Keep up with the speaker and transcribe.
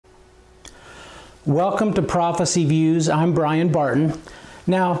Welcome to Prophecy Views. I'm Brian Barton.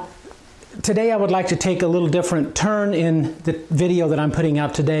 Now, today I would like to take a little different turn in the video that I'm putting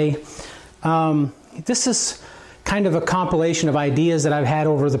out today. This is kind of a compilation of ideas that I've had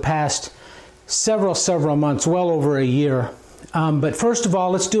over the past several months, well over a year. But first of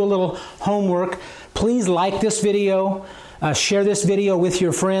all, let's do a little homework. Please like this video. Share this video with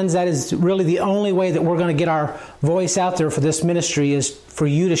your friends. That is really the only way that we're going to get our voice out there for this ministry, is for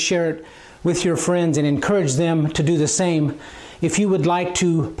you to share it with your friends and encourage them to do the same. If you would like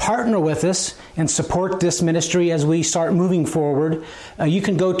to partner with us and support this ministry as we start moving forward, you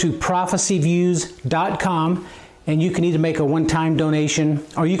can go to prophecyviews.com and you can either make a one-time donation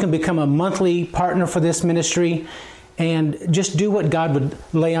or you can become a monthly partner for this ministry and just do what God would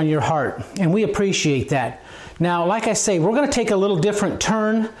lay on your heart. And we appreciate that. Now, like I say, we're going to take a little different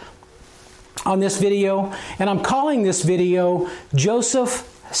turn on this video, and I'm calling this video Joseph,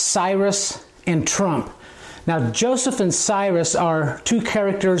 Cyrus, and Trump. Now, Joseph and Cyrus are two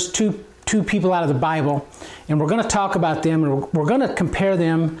characters, two people out of the Bible, and we're going to talk about them, and we're going to compare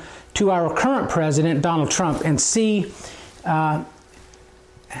them to our current president, Donald Trump, and see how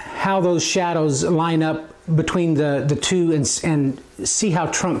those shadows line up between the two and see how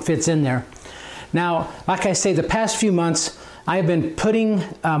Trump fits in there. Now, like I say, the past few months, I have been putting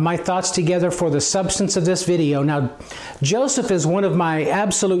my thoughts together for the substance of this video. Now, Joseph is one of my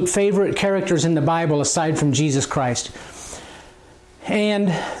absolute favorite characters in the Bible aside from Jesus Christ. And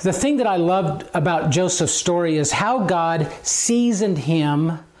the thing that I loved about Joseph's story is how God seasoned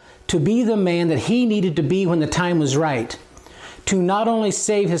him to be the man that he needed to be when the time was right. To not only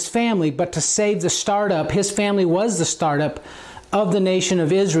save his family, but to save the startup. His family was the startup of the nation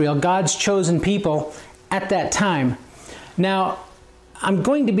of Israel, God's chosen people at that time. Now, I'm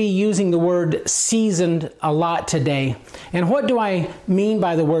going to be using the word seasoned a lot today. And what do I mean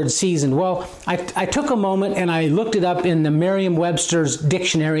by the word seasoned? Well, I took a moment and I looked it up in the Merriam-Webster's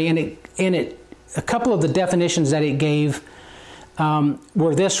dictionary, and a couple of the definitions that it gave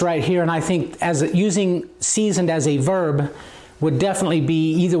were this right here. And I think using seasoned as a verb would definitely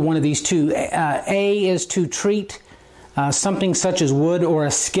be either one of these two. A is to treat something such as wood or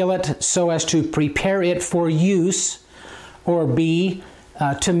a skillet so as to prepare it for use, or B,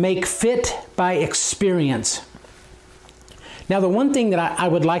 to make fit by experience. Now, the one thing that I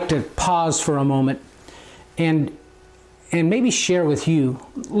would like to pause for a moment and maybe share with you.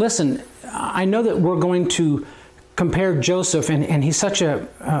 Listen, I know that we're going to compare Joseph, and he's such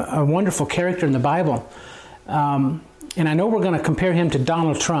a wonderful character in the Bible. And I know we're going to compare him to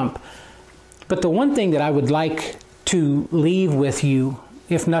Donald Trump. But the one thing that I would like to leave with you,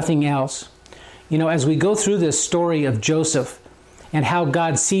 if nothing else, as we go through this story of Joseph and how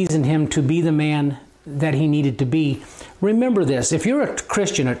God seasoned him to be the man that he needed to be, remember this. If you're a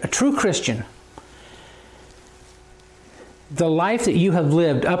Christian, a true Christian, the life that you have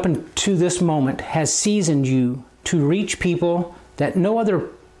lived up until this moment has seasoned you to reach people that no other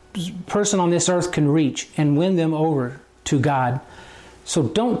person on this earth can reach and win them over to God. So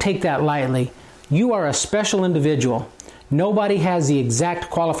don't take that lightly. You are a special individual. Nobody has the exact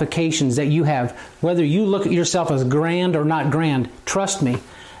qualifications that you have. Whether you look at yourself as grand or not grand, trust me,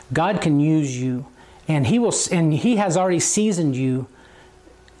 God can use you, and He has already seasoned you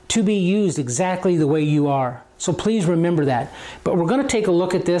to be used exactly the way you are. So please remember that. But we're going to take a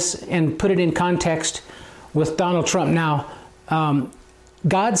look at this and put it in context with Donald Trump. Now,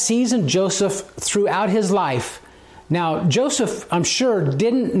 God seasoned Joseph throughout his life. Now, Joseph, I'm sure,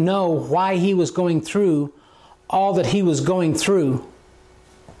 didn't know why he was going through all that he was going through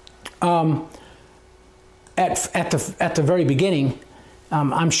at the very beginning.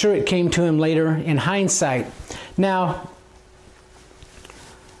 I'm sure it came to him later in hindsight. Now,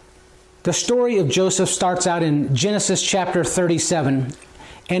 the story of Joseph starts out in Genesis chapter 37,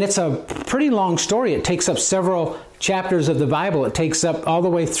 and it's a pretty long story. It takes up several chapters of the Bible. It takes up all the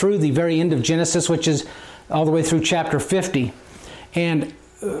way through the very end of Genesis, which is all the way through chapter 50. And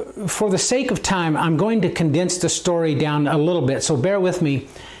for the sake of time, I'm going to condense the story down a little bit, so bear with me.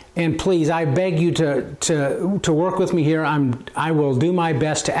 And please, I beg you to work with me here. I will do my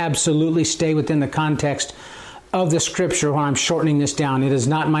best to absolutely stay within the context of the Scripture when I'm shortening this down. It is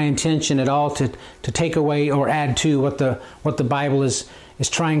not my intention at all to take away or add to what the Bible is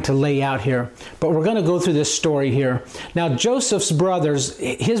trying to lay out here. But we're going to go through this story here. Now, Joseph's brothers,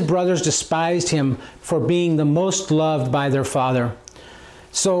 his brothers despised him for being the most loved by their father.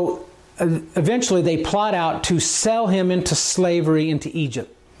 So eventually they plot out to sell him into slavery into Egypt.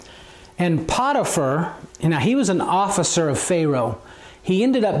 And Potiphar, now he was an officer of Pharaoh. He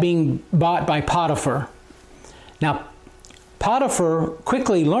ended up being bought by Potiphar. Now, Potiphar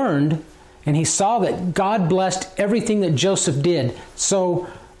quickly learned And he saw that God blessed everything that Joseph did. So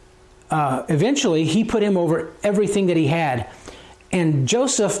eventually he put him over everything that he had. And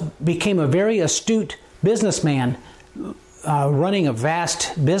Joseph became a very astute businessman, running a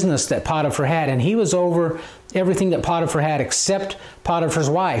vast business that Potiphar had. And he was over everything that Potiphar had except Potiphar's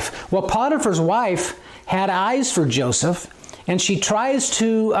wife. Well, Potiphar's wife had eyes for Joseph, and she tries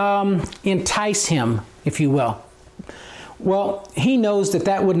to entice him, if you will. Well, he knows that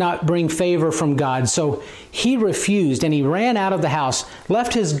that would not bring favor from God, so he refused, and he ran out of the house,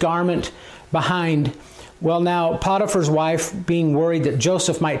 left his garment behind. Well, now Potiphar's wife, being worried that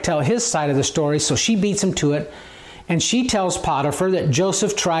Joseph might tell his side of the story, so she beats him to it, and she tells Potiphar that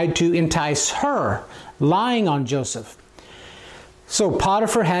Joseph tried to entice her, lying on Joseph. So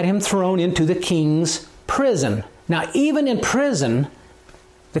Potiphar had him thrown into the king's prison. Now, even in prison,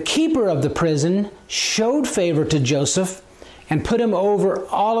 the keeper of the prison showed favor to Joseph and put him over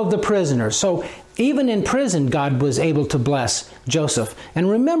all of the prisoners. So even in prison, God was able to bless Joseph. And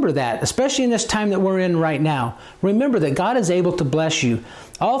remember that, especially in this time that we're in right now. Remember that God is able to bless you.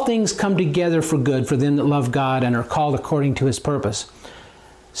 All things come together for good for them that love God and are called according to His purpose.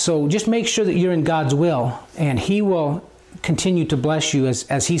 So just make sure that you're in God's will, and He will continue to bless you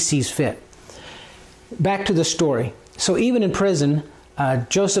as He sees fit. Back to the story. So even in prison,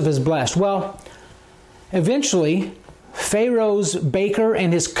 Joseph is blessed. Well, eventually, Pharaoh's baker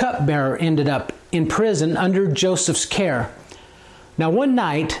and his cupbearer ended up in prison under Joseph's care. Now, one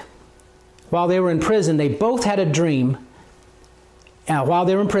night, while they were in prison, they both had a dream while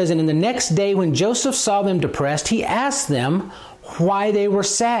they were in prison. And the next day, when Joseph saw them depressed, he asked them why they were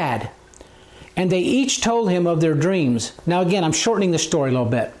sad. And they each told him of their dreams. Now, again, I'm shortening the story a little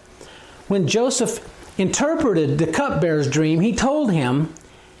bit. When Joseph interpreted the cupbearer's dream, he told him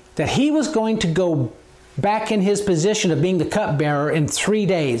that he was going to go back in his position of being the cupbearer in 3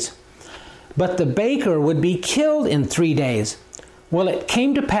 days. But the baker would be killed in 3 days. Well, it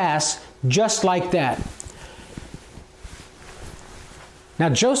came to pass just like that. Now,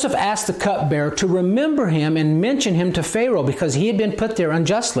 Joseph asked the cupbearer to remember him and mention him to Pharaoh because he had been put there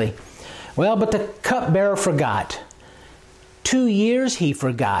unjustly. Well, but the cupbearer forgot. 2 years he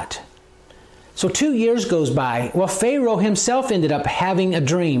forgot. So 2 years goes by. Well, Pharaoh himself ended up having a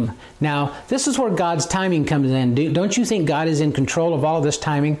dream. Now, this is where God's timing comes in. Don't you think God is in control of all of this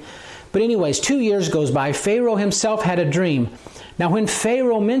timing? But anyways, 2 years goes by. Pharaoh himself had a dream. Now, when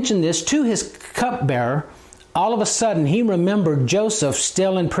Pharaoh mentioned this to his cupbearer, all of a sudden he remembered Joseph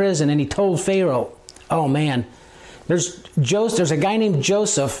still in prison, and he told Pharaoh, oh man, there's a guy named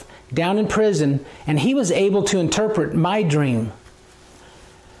Joseph down in prison, and he was able to interpret my dream.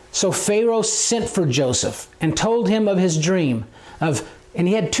 So Pharaoh sent for Joseph and told him of his dream. And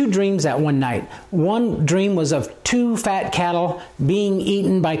he had 2 dreams that one night. One dream was of 2 fat cattle being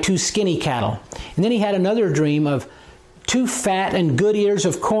eaten by 2 skinny cattle. And then he had another dream of 2 fat and good ears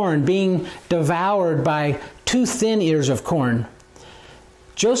of corn being devoured by 2 thin ears of corn.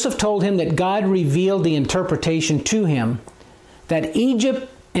 Joseph told him that God revealed the interpretation to him, that Egypt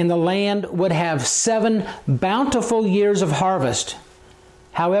and the land would have 7 bountiful years of harvest.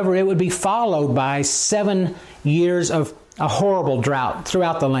 However, it would be followed by 7 years of a horrible drought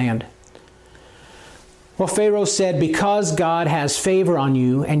throughout the land. Well, Pharaoh said, because God has favor on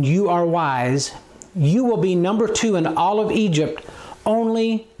you and you are wise, you will be number 2 in all of Egypt,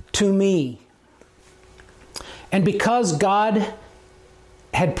 only to me. And because God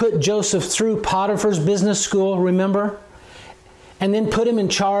had put Joseph through Potiphar's business school, remember? And then put him in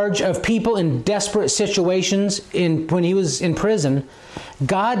charge of people in desperate situations when he was in prison,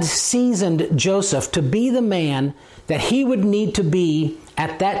 God seasoned Joseph to be the man that he would need to be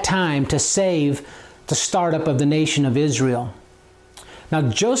at that time to save the startup of the nation of Israel. Now,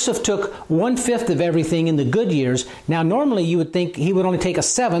 Joseph took 1/5 of everything in the good years. Now, normally you would think he would only take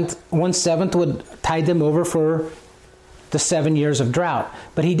 1/7. 1/7 would tide them over for the 7 years of drought.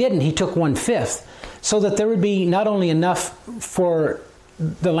 But he didn't. He took 1/5. So that there would be not only enough for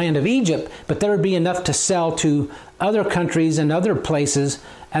the land of Egypt, but there would be enough to sell to other countries and other places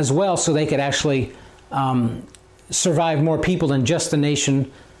as well, so they could actually survive more people than just the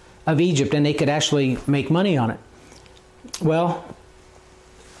nation of Egypt, and they could actually make money on it. Well,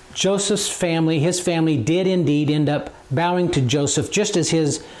 Joseph's family, his family did indeed end up bowing to Joseph, just as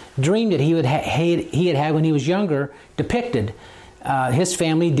his dream that he had had when he was younger depicted. His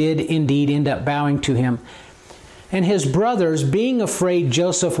family did indeed end up bowing to him. And his brothers, being afraid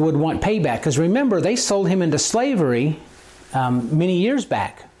Joseph would want payback, because remember, they sold him into slavery many years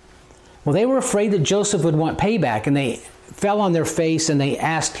back. Well, they were afraid that Joseph would want payback, and they fell on their face and they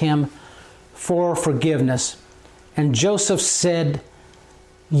asked him for forgiveness. And Joseph said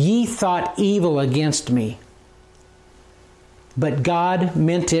ye thought evil against me, but God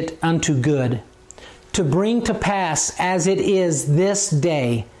meant it unto good, to bring to pass as it is this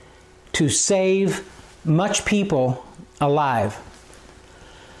day, to save much people alive.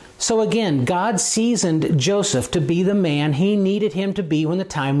 So again, God seasoned Joseph to be the man he needed him to be when the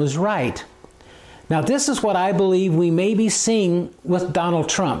time was right. Now, this is what I believe we may be seeing with Donald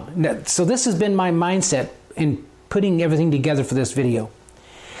Trump. So this has been my mindset in putting everything together for this video.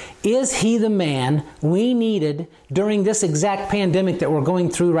 Is he the man we needed during this exact pandemic that we're going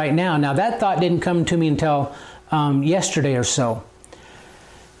through right now? Now, that thought didn't come to me until yesterday or so.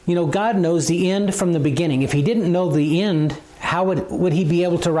 You know, God knows the end from the beginning. If he didn't know the end, how would he be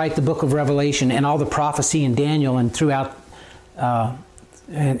able to write the book of Revelation and all the prophecy in Daniel and throughout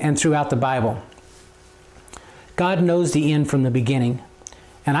throughout the Bible? God knows the end from the beginning.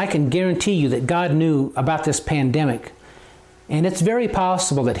 And I can guarantee you that God knew about this pandemic. And it's very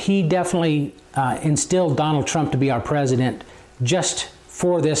possible that he definitely instilled Donald Trump to be our president just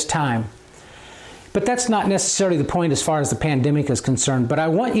for this time. But that's not necessarily the point as far as the pandemic is concerned. But I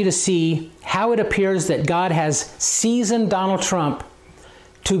want you to see how it appears that God has seasoned Donald Trump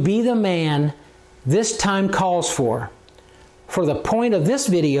to be the man this time calls for the point of this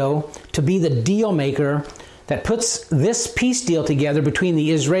video to be the deal maker that puts this peace deal together between the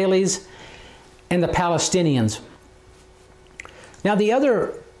Israelis and the Palestinians. Now, the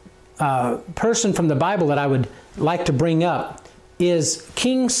other person from the Bible that I would like to bring up is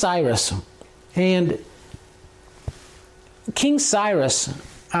King Cyrus. And King Cyrus,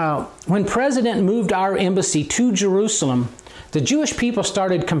 when President moved our embassy to Jerusalem, the Jewish people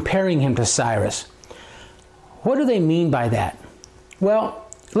started comparing him to Cyrus. What do they mean by that? Well,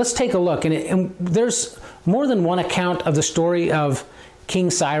 let's take a look. And there's more than one account of the story of King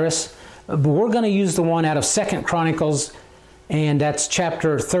Cyrus, but we're going to use the one out of 2 Chronicles, and that's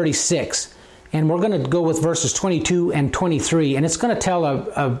chapter 36. And we're going to go with verses 22 and 23. And it's going to tell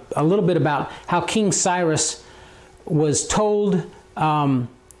a little bit about how King Cyrus was told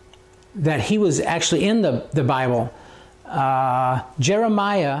that he was actually in the Bible.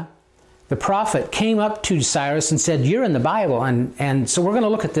 Jeremiah, the prophet, came up to Cyrus and said, "You're in the Bible." And so we're going to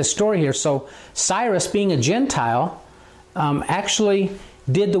look at this story here. So Cyrus, being a Gentile, actually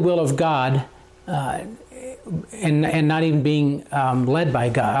did the will of God, and not even being led by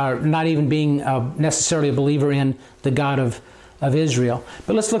God, or not even being necessarily a believer in the God of Israel.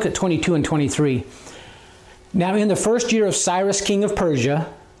 But let's look at 22 and 23. Now, in the first year of Cyrus, king of Persia,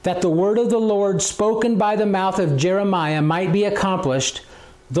 that the word of the Lord spoken by the mouth of Jeremiah might be accomplished,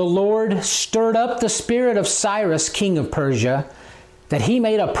 the Lord stirred up the spirit of Cyrus, king of Persia, that he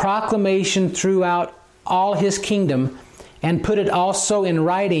made a proclamation throughout all his kingdom, and put it also in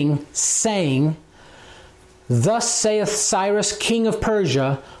writing, saying, "Thus saith Cyrus, king of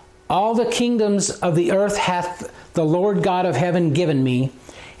Persia, all the kingdoms of the earth hath the Lord God of heaven given me,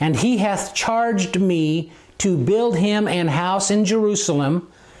 and he hath charged me to build him an house in Jerusalem,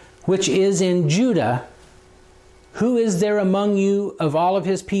 which is in Judah. Who is there among you of all of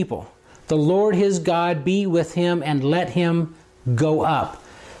his people? The Lord his God be with him, and let him go up."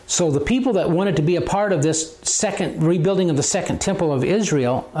 So the people that wanted to be a part of this second rebuilding of the second temple of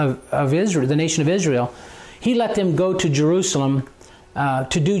Israel, of Israel, the nation of Israel, he let them go to Jerusalem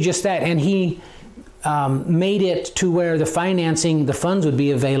to do just that. And he made it to where the financing, the funds would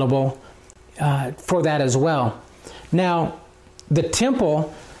be available for that as well. Now, the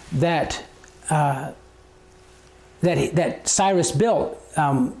temple that Cyrus built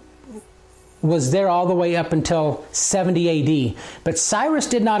was there all the way up until 70 AD. But Cyrus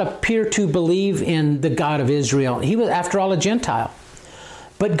did not appear to believe in the God of Israel. He was, after all, a Gentile.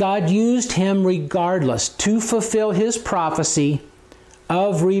 But God used him regardless to fulfill his prophecy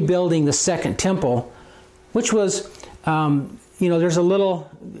of rebuilding the second temple, which was, there's a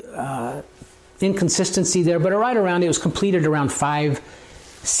little inconsistency there, but right around, it was completed around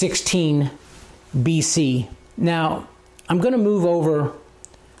 516 BC. Now, I'm going to move over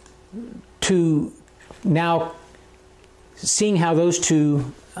to now seeing how those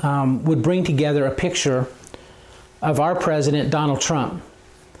two would bring together a picture of our president, Donald Trump.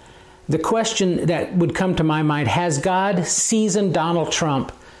 The question that would come to my mind, has God seasoned Donald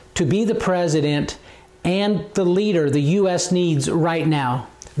Trump to be the president and the leader the U.S. needs right now,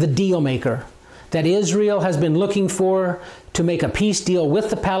 the deal maker that Israel has been looking for to make a peace deal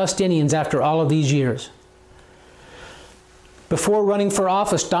with the Palestinians after all of these years? Before running for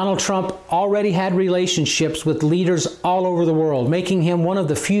office, Donald Trump already had relationships with leaders all over the world, making him one of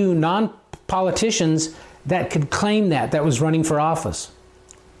the few non-politicians that could claim that was running for office.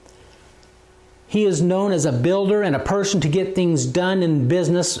 He is known as a builder and a person to get things done in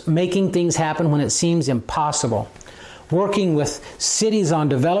business, making things happen when it seems impossible. Working with cities on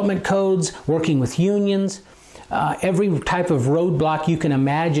development codes, working with unions, every type of roadblock you can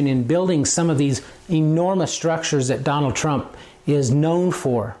imagine in building some of these enormous structures that Donald Trump is known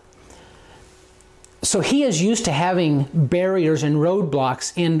for. So he is used to having barriers and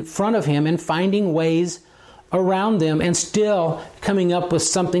roadblocks in front of him and finding ways around them and still coming up with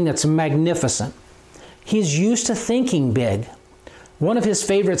something that's magnificent. He's used to thinking big. One of his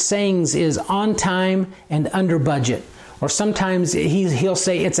favorite sayings is on time and under budget. Or sometimes he'll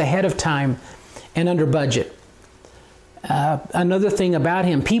say it's ahead of time and under budget. Another thing about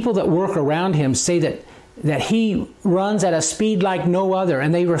him, people that work around him say that he runs at a speed like no other,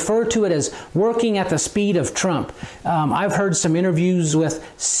 and they refer to it as working at the speed of Trump. I've heard some interviews with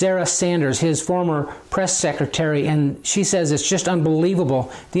Sarah Sanders, his former press secretary, and she says it's just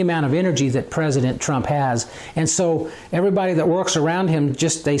unbelievable the amount of energy that President Trump has. And so everybody that works around him,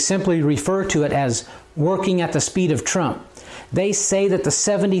 they simply refer to it as working at the speed of Trump. They say that the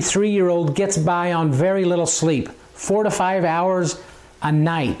 73-year-old gets by on very little sleep, 4 to 5 hours a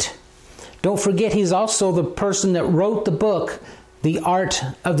night. Don't forget, he's also the person that wrote the book, The Art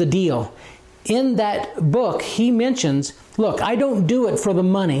of the Deal. In that book, he mentions, look, I don't do it for the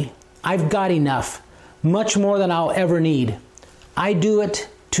money. I've got enough, much more than I'll ever need. I do it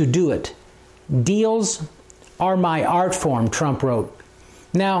to do it. Deals are my art form, Trump wrote.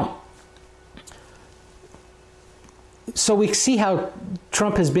 Now, so we see how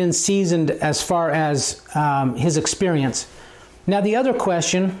Trump has been seasoned as far as his experience. Now, the other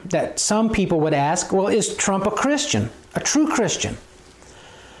question that some people would ask, well, is Trump a Christian, a true Christian?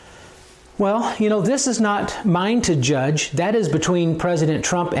 Well, this is not mine to judge. That is between President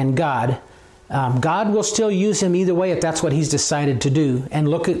Trump and God. God will still use him either way if that's what he's decided to do.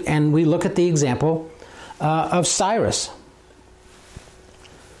 And we look at the example of Cyrus.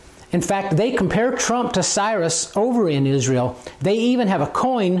 In fact, they compare Trump to Cyrus over in Israel. They even have a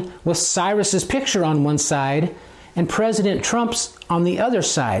coin with Cyrus's picture on one side and President Trump's on the other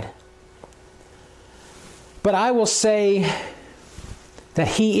side. But I will say that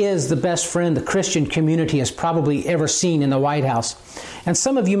he is the best friend the Christian community has probably ever seen in the White House. And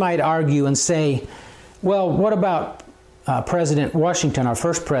some of you might argue and say, well, what about President Washington, our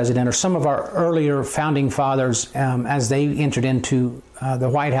first president, or some of our earlier founding fathers as they entered into the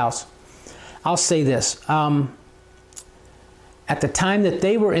White House? I'll say this. At the time that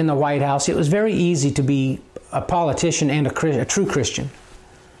they were in the White House, it was very easy to be a politician and a true Christian.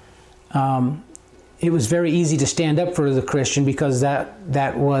 It was very easy to stand up for the Christian because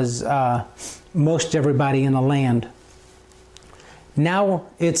that was most everybody in the land. Now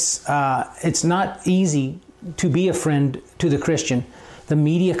it's not easy to be a friend to the Christian. The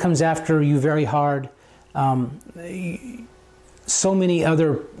media comes after you very hard. So many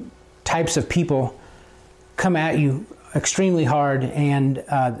other types of people come at you extremely hard, and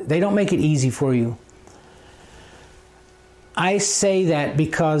they don't make it easy for you. I say that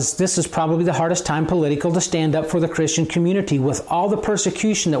because this is probably the hardest time political to stand up for the Christian community with all the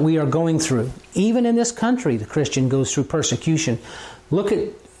persecution that we are going through. Even in this country, the Christian goes through persecution. Look at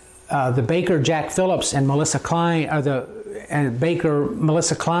the Baker Jack Phillips and Melissa Klein, and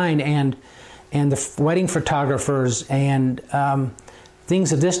the wedding photographers and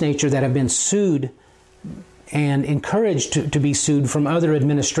things of this nature that have been sued and encouraged to be sued from other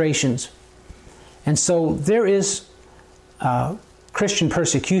administrations. And so there is Christian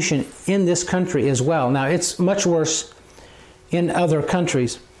persecution in this country as well. Now, it's much worse in other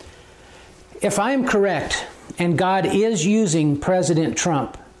countries. If I am correct, and God is using President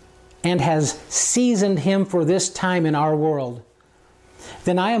Trump and has seasoned him for this time in our world,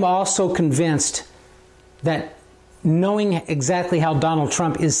 then I am also convinced that, knowing exactly how Donald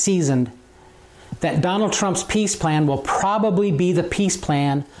Trump is seasoned, that Donald Trump's peace plan will probably be the peace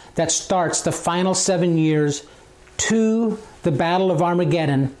plan that starts the final 7 years to the Battle of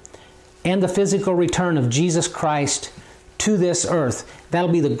Armageddon and the physical return of Jesus Christ to this earth. That'll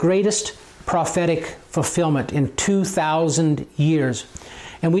be the greatest prophetic fulfillment in 2,000 years.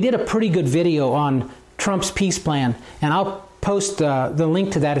 And we did a pretty good video on Trump's peace plan, and I'll post the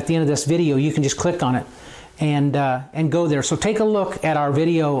link to that at the end of this video. You can just click on it and go there. So take a look at our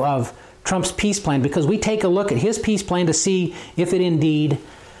video of Trump's peace plan, because we take a look at his peace plan to see if it indeed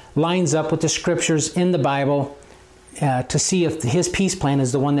lines up with the scriptures in the Bible, to see if his peace plan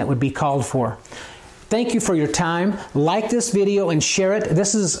is the one that would be called for. Thank you for your time. Like this video and share it.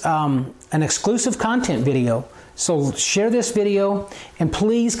 This is an exclusive content video. So share this video, and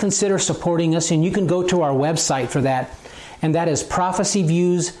please consider supporting us. And you can go to our website for that. And that is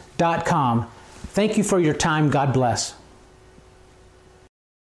prophecyviews.com. Thank you for your time. God bless.